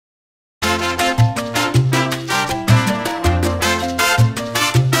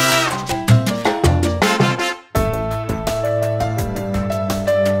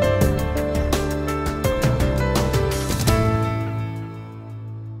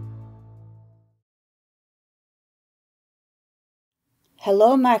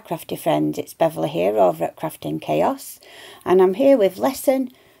Hello my crafty friends, it's Beverly here over at Crafty and Chaos, and I'm here with lesson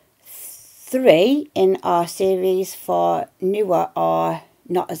 3 in our series for newer or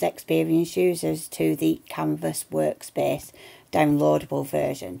not as experienced users to the Canvas Workspace downloadable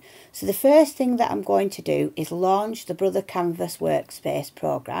version. So the first thing that I'm going to do is launch the Brother Canvas Workspace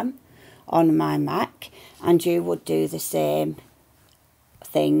program on my Mac, and you would do the same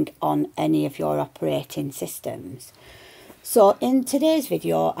thing on any of your operating systems. So in today's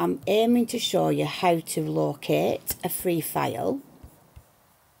video, I'm aiming to show you how to locate a free file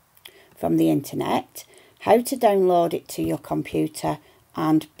from the internet, how to download it to your computer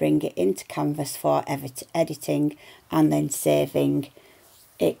and bring it into Canvas for editing, and then saving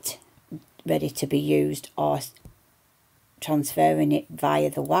it ready to be used or transferring it via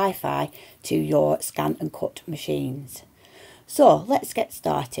the Wi-Fi to your scan and cut machines. So let's get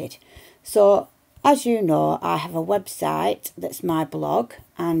started. So as you know, I have a website that's my blog,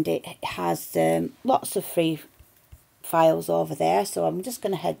 and it has lots of free files over there. So I'm just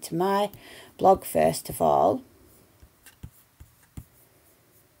going to head to my blog first of all.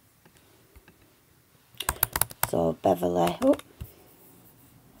 So Beverly,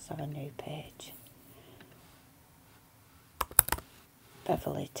 let's have a new page.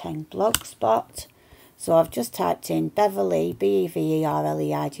 Beverly 10 Blogspot. So I've just typed in Beverly,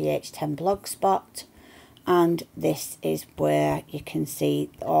 BEVERLEIGH 10 Blogspot, and this is where you can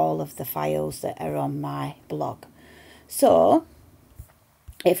see all of the files that are on my blog. So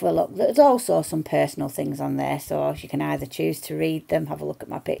if we look, there's also some personal things on there, so you can either choose to read them, have a look at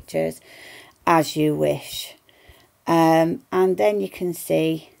my pictures as you wish. And then you can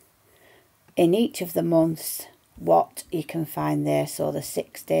see in each of the months what you can find there. So the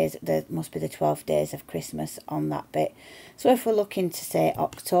 6 days, there must be the 12 days of Christmas on that bit. So if we're looking to say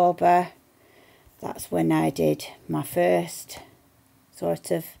October, that's when I did my first sort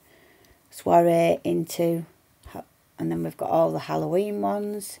of soiree into, and then we've got all the Halloween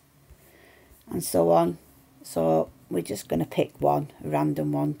ones and so on. So we're just going to pick one, a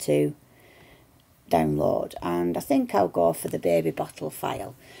random one to download, and I think I'll go for the baby bottle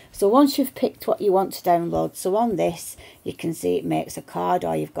file. So once you've picked what you want to download, so on this you can see it makes a card,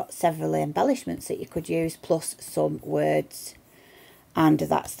 or you've got several embellishments that you could use plus some words, and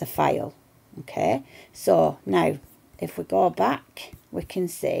that's the file. Okay, so now if we go back we can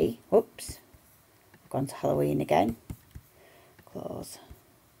see, oops, I've gone to Halloween again, close,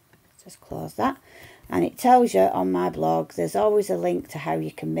 just close that. And it tells you on my blog, there's always a link to how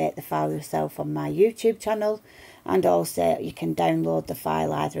you can make the file yourself on my YouTube channel. And also you can download the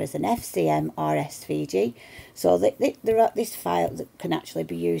file either as an FCM or SVG. So this file that can actually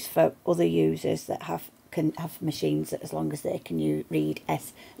be used for other users that can have machines that, as long as they can read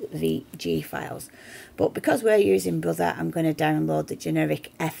SVG files. But because we're using Brother, I'm going to download the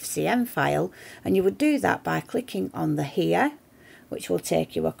generic FCM file. And you would do that by clicking on the here, which will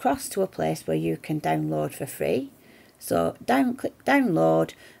take you across to a place where you can download for free. So click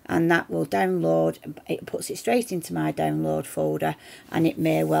download, and that will download. It puts it straight into my download folder, and it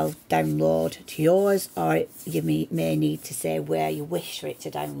may well download to yours, or you may need to say where you wish for it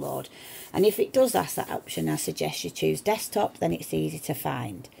to download. And if it does ask that option, I suggest you choose desktop, then it's easy to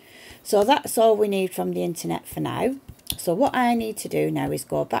find. So that's all we need from the internet for now. So what I need to do now is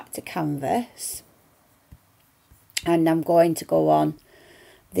go back to Canvas, and I'm going to go on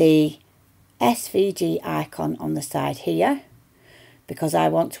the SVG icon on the side here, because I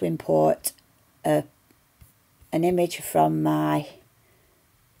want to import an image from my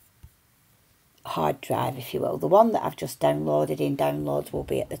hard drive, if you will. The one that I've just downloaded in downloads will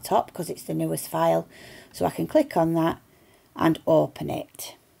be at the top because it's the newest file. So I can click on that and open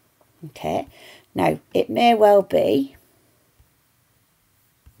it. Okay, now it may well be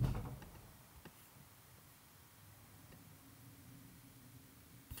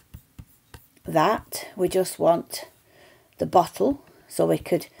that we just want the bottle, so we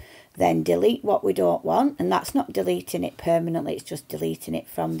could then delete what we don't want, and that's not deleting it permanently, it's just deleting it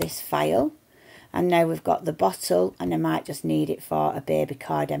from this file. And now we've got the bottle, and I might just need it for a baby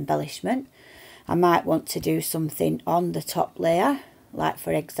card embellishment. I might want to do something on the top layer, like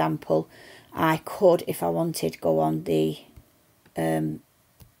for example I could, if I wanted, go on the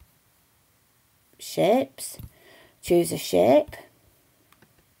shapes, choose a shape,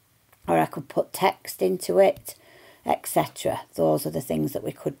 or I could put text into it, etc. Those are the things that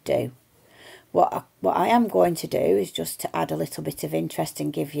we could do. What I am going to do is just to add a little bit of interest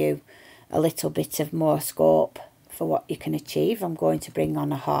and give you a little bit of more scope for what you can achieve. I'm going to bring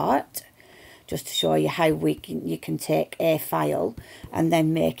on a heart, just to show you how you can take a file and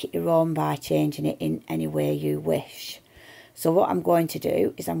then make it your own by changing it in any way you wish. So what I'm going to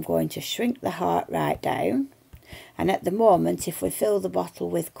do is I'm going to shrink the heart right down, and at the moment if we fill the bottle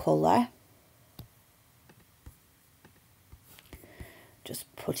with colour,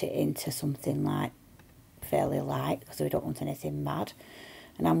 just put it into something like fairly light because we don't want anything mad,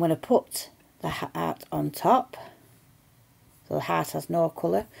 and I'm going to put the heart on top. So the heart has no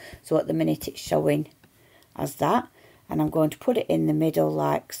colour, so at the minute it's showing as that, and I'm going to put it in the middle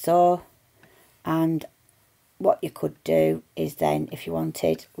like so. And what you could do is then, if you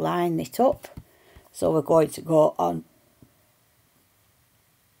wanted, line it up. So we're going to go on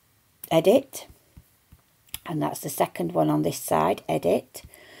edit, and that's the second one on this side, edit,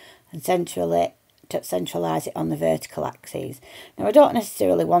 and centralise it on the vertical axis. Now I don't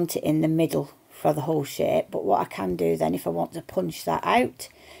necessarily want it in the middle for the whole shape, but what I can do then, if I want to punch that out,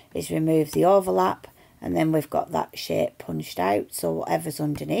 is remove the overlap, and then we've got that shape punched out, so whatever's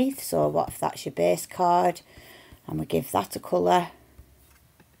underneath. So what if that's your base card, and we give that a colour,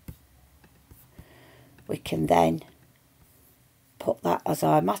 we can then put that as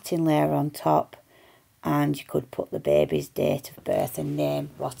our matting layer on top, and you could put the baby's date of birth and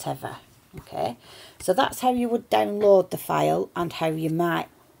name, whatever. Okay, so that's how you would download the file and how you might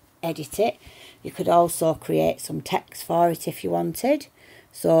edit it. You could also create some text for it if you wanted.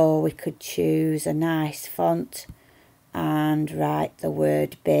 So we could choose a nice font and write the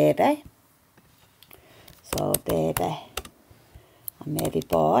word baby. So baby and maybe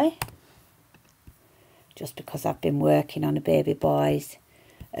boy, just because I've been working on a baby boy's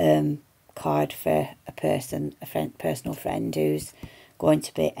card for a personal friend who's going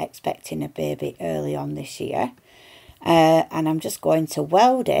to be expecting a baby early on this year. And I'm just going to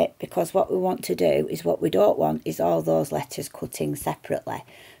weld it, because what we want to do is, what we don't want is all those letters cutting separately.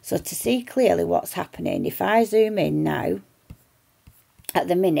 So to see clearly what's happening, if I zoom in now, at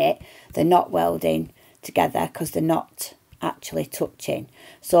the minute they're not welding together because they're not actually touching.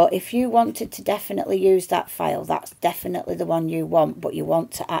 So if you wanted to definitely use that file, that's definitely the one you want, but you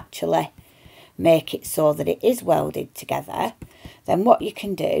want to actually make it so that it is welded together, then what you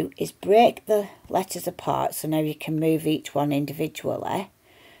can do is break the letters apart. So now you can move each one individually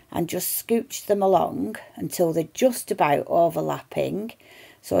and just scooch them along until they're just about overlapping.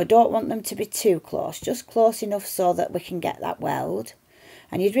 So I don't want them to be too close, just close enough so that we can get that weld.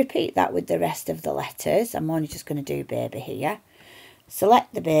 And you'd repeat that with the rest of the letters. I'm only just going to do baby here.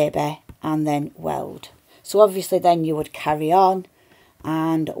 Select the baby and then weld. So obviously then you would carry on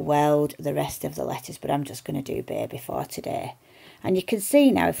and weld the rest of the letters, but I'm just going to do baby for today. And you can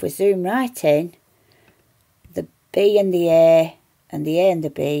see now, if we zoom right in, the B and the A and the A and the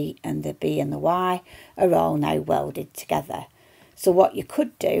B and the B and the Y are all now welded together. So what you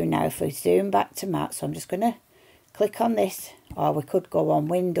could do now, if we zoom back to mat, so I'm just going to click on this, or we could go on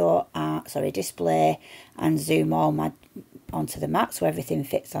window, display, and zoom all onto the mat so everything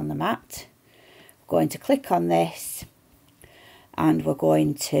fits on the mat. We're going to click on this, and we're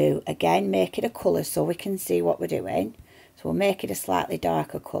going to again make it a colour so we can see what we're doing. So we'll make it a slightly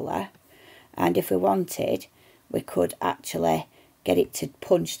darker colour, and if we wanted, we could actually get it to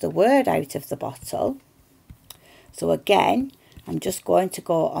punch the word out of the bottle. So again, I'm just going to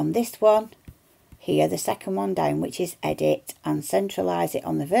go on this one here, the second one down, which is edit, and centralise it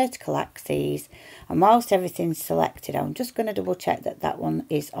on the vertical axis. And whilst everything's selected, I'm just going to double check that that one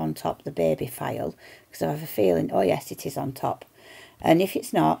is on top, the baby file, because I have a feeling, oh yes, it is on top. And if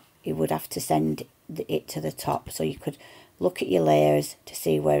it's not, you would have to send it to the top. So you could look at your layers to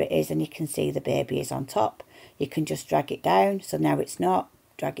see where it is, and you can see the baby is on top. You can just drag it down, so now it's not,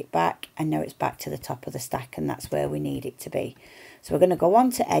 drag it back, and now it's back to the top of the stack, and that's where we need it to be. So we're going to go on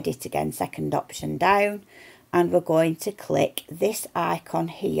to edit again, second option down, and we're going to click this icon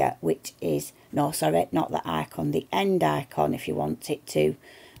here, which is, no, sorry, not the icon, the end icon, if you want it to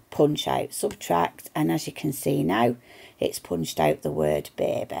punch out, subtract, and as you can see now, it's punched out the word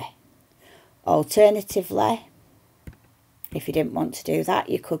baby. Alternatively, if you didn't want to do that,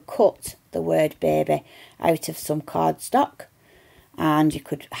 you could cut the word baby out of some cardstock, and you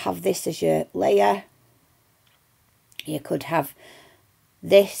could have this as your layer. You could have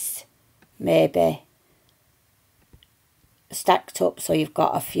this maybe stacked up so you've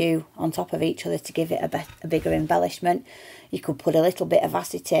got a few on top of each other to give it a bigger embellishment. You could put a little bit of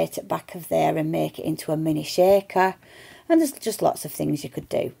acetate at the back of there and make it into a mini shaker, and there's just lots of things you could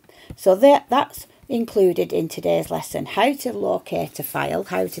do. So that's included in today's lesson, how to locate a file,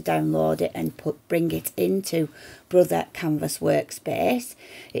 how to download it and bring it into Brother Canvas Workspace.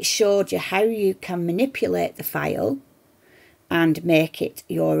 It showed you how you can manipulate the file and make it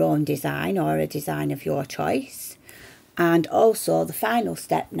your own design or a design of your choice. And also the final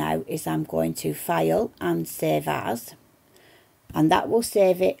step now is I'm going to file and save as. and that will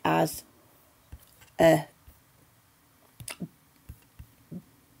save it as a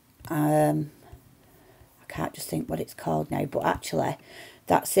I can't just think what it's called now, but actually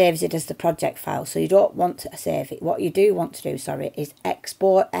that saves it as the project file. So you don't want to save it. What you do want to do, sorry, is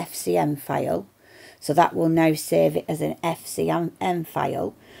export FCM file. So that will now save it as an FCM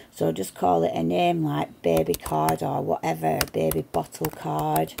file. So just call it a name like baby card or whatever, baby bottle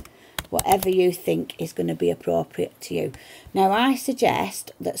card, whatever you think is going to be appropriate to you. Now I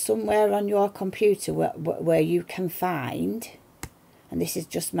suggest that somewhere on your computer where you can find, and this is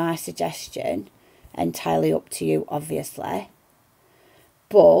just my suggestion, entirely up to you obviously,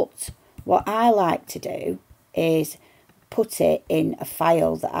 but what I like to do is put it in a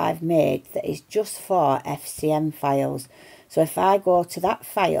file that I've made that is just for FCM files. So if I go to that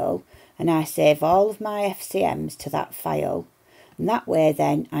file and I save all of my FCMs to that file, and that way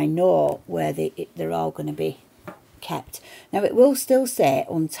then I know where they're all going to be kept. Now it will still say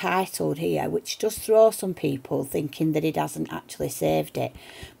untitled here, which does throw some people thinking that it hasn't actually saved it.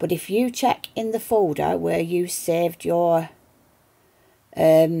 But if you check in the folder where you saved your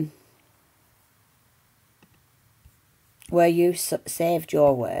saved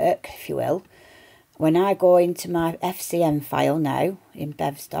your work, if you will, when I go into my FCM file now in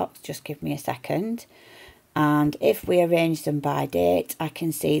BevStocks, just give me a second, and if we arrange them by date, I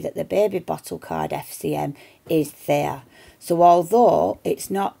can see that the baby bottle card FCM is there. So although it's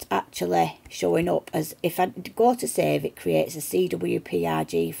not actually showing up as, if I go to save, it creates a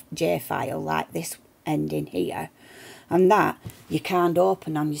CWPRJ file like this ending here, and that you can't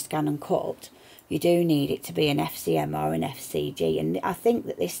open on your scan and cut. You do need it to be an FCM or an FCG, and I think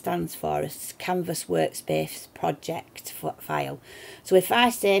that this stands for a Canvas Workspace Project file. So if I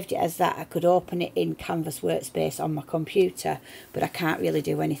saved it as that, I could open it in Canvas Workspace on my computer, but I can't really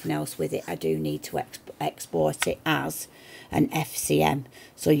do anything else with it. I do need to export it as an FCM.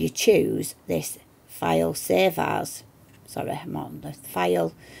 So you choose this file save as, sorry, I'm on the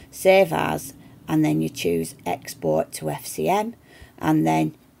file save as, and then you choose export to FCM, and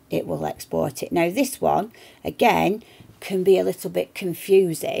then it will export it. Now this one again can be a little bit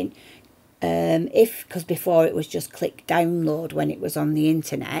confusing because before it was just click download when it was on the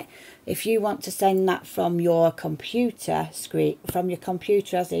internet. If you want to send that from your computer screen, from your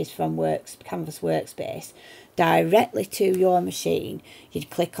computer as is from Canvas Workspace, directly to your machine, you'd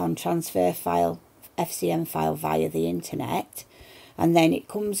click on transfer file, FCM file via the internet, and then it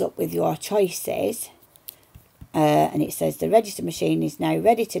comes up with your choices. And it says the registered machine is now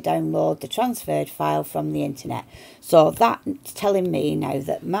ready to download the transferred file from the internet. So that's telling me now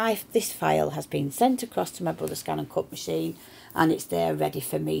that this file has been sent across to my brother's scan and cut machine, and it's there ready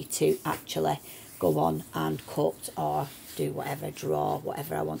for me to actually go on and cut or do whatever, draw,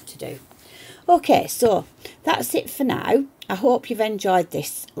 whatever I want to do. Okay, so that's it for now. I hope you've enjoyed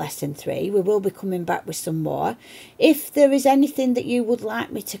this lesson 3. We will be coming back with some more. If there is anything that you would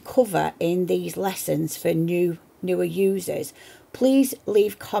like me to cover in these lessons for newer users, please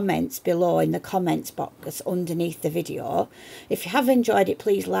leave comments below in the comments box underneath the video. If you have enjoyed it,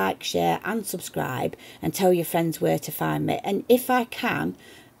 please like, share and subscribe, and tell your friends where to find me. And if I can,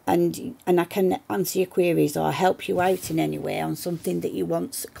 and I can answer your queries or help you out in any way on something that you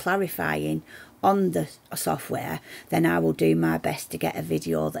want clarifying on the software, then I will do my best to get a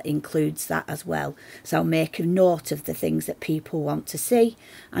video that includes that as well. So I'll make a note of the things that people want to see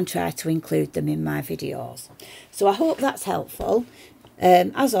and try to include them in my videos. So I hope that's helpful.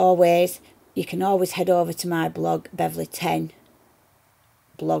 As always, you can always head over to my blog, Beverly 10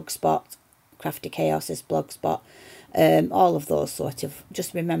 Blogspot, Crafty Chaos's Blogspot, all of those sort of,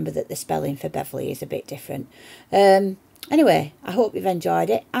 just remember that the spelling for Beverly is a bit different. Anyway, I hope you've enjoyed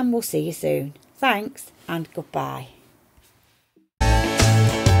it, and we'll see you soon. Thanks and goodbye.